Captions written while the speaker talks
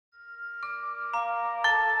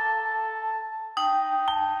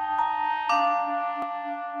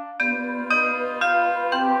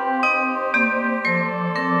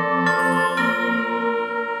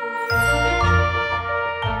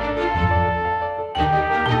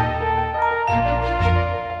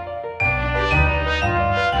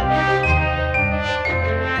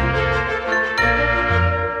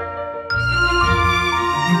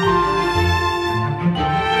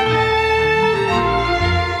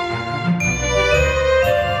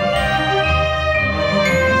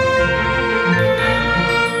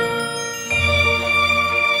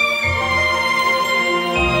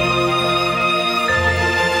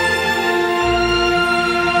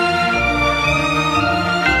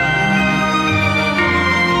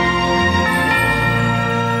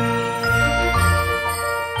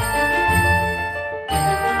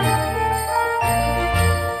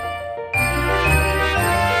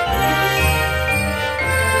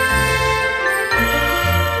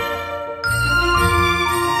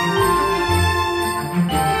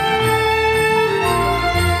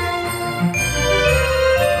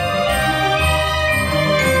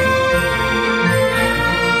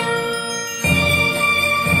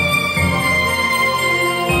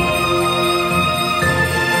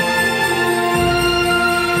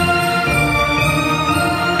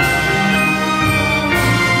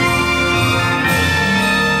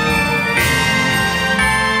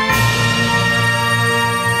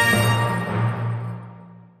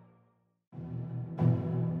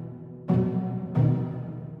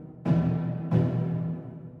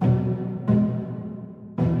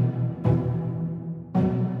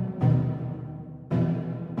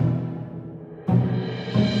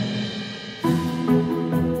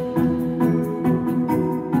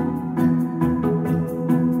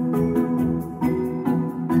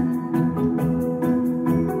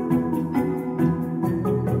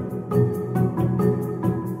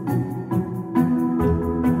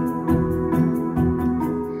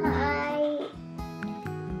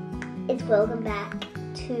welcome back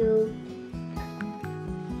to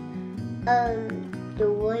the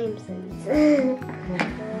Williamsons.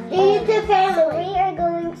 It's a family. We are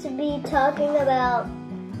going to be talking about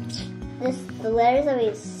the letters that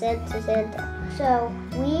we sent to Santa. So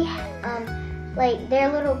we like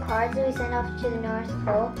they're little cards that we sent off to the North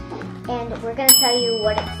Pole, and we're gonna tell you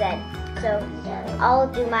what it said. So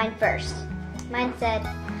I'll do mine first. Mine said,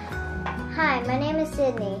 "Hi, my name is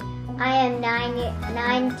Sydney. I am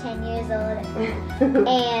 10 years old,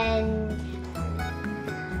 and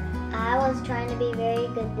I was trying to be very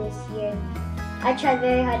good this year. I tried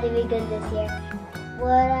very hard to be good this year.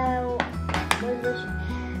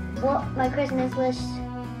 What my Christmas list,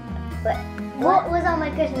 but what was on my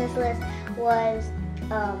Christmas list was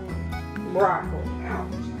broccoli,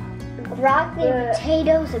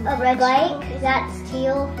 potatoes, a bike that's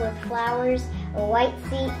teal with flowers, a white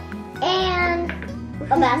seat, and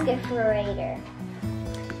a basket for a raider."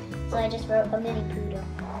 So I just wrote a mini poodle.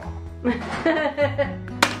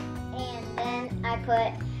 And then I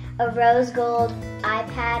put a rose gold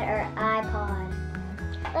iPad or iPod.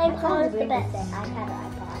 iPod is the best. iPad or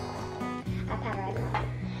iPod. iPad or iPod.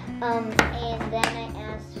 And then I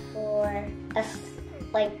asked for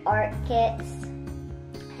like art kits.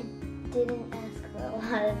 I didn't ask for a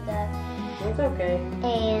lot of stuff. It's okay.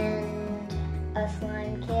 And a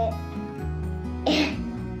slime kit.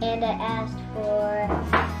 And I asked for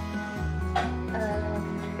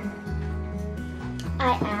I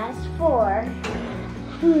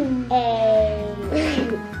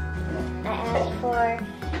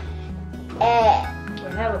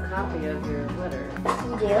have a copy of your letter.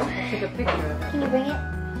 You do? I took a picture of it. Can you bring it?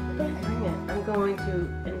 Bring it. I'm going to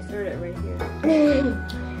insert it right here.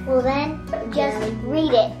 Well then, just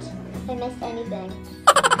read it. If I missed anything.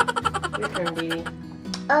 Your turn, Dee Dee.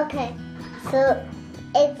 Okay, so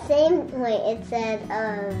it said,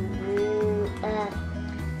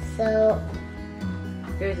 so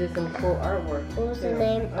Yours is some cool artwork. What was the too.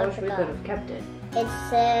 name? I I wish we forgot. could have kept it. it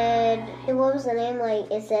said, what was the name?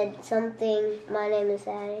 Like, it said something, my name is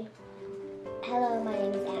Addie. Hello, my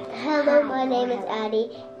name is Addie. Hello, my name is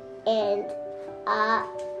Addie, and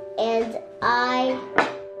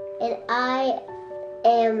I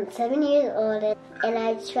am 7 years old, and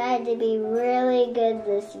I tried to be really good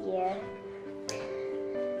this year.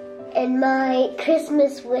 And my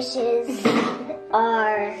Christmas wishes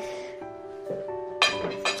are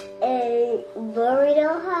a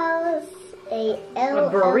burrito house, a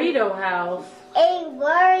burrito house. A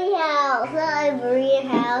burrito house, not a burrito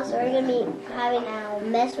house. We're gonna be having a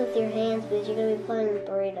mess with your hands because you're gonna be playing with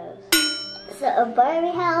burritos. So a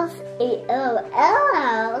Barbie house, a LOL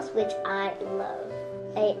house, which I love,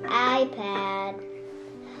 a iPad.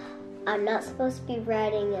 I'm not supposed to be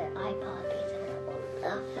writing an iPod because I'm not old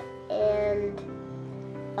enough. And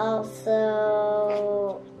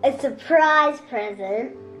also a surprise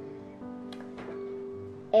present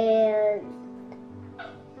and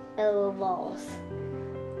LOL balls.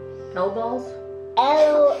 L balls?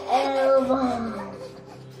 LOL balls.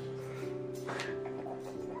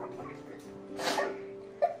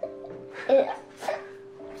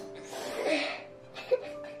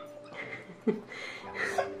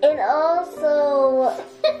 And also,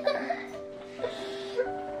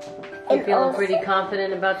 You feeling pretty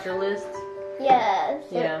confident about your list? yes.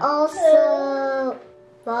 Yeah. And also,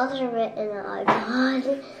 balls are written in an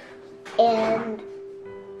iPod, and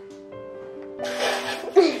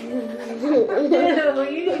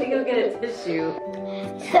You need to go get a tissue.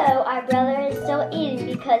 so our brother is still eating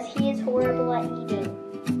because he is horrible at eating.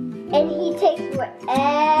 And he takes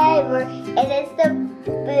forever, and it's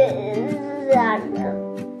I don't know.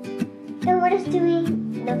 And we're just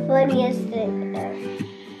doing the funniest thing ever.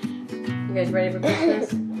 You guys ready for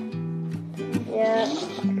Christmas? Yeah.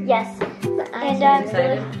 Yes. And Are you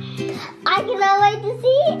excited? I cannot wait to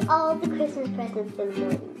see all the Christmas presents in the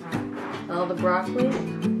morning. All the broccoli?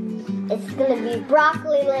 It's gonna be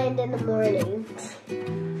broccoli land in the morning.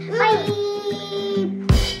 Bye.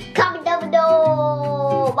 Comment down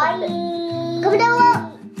below. Bye. Comment down below.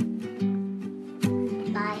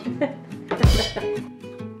 Bye.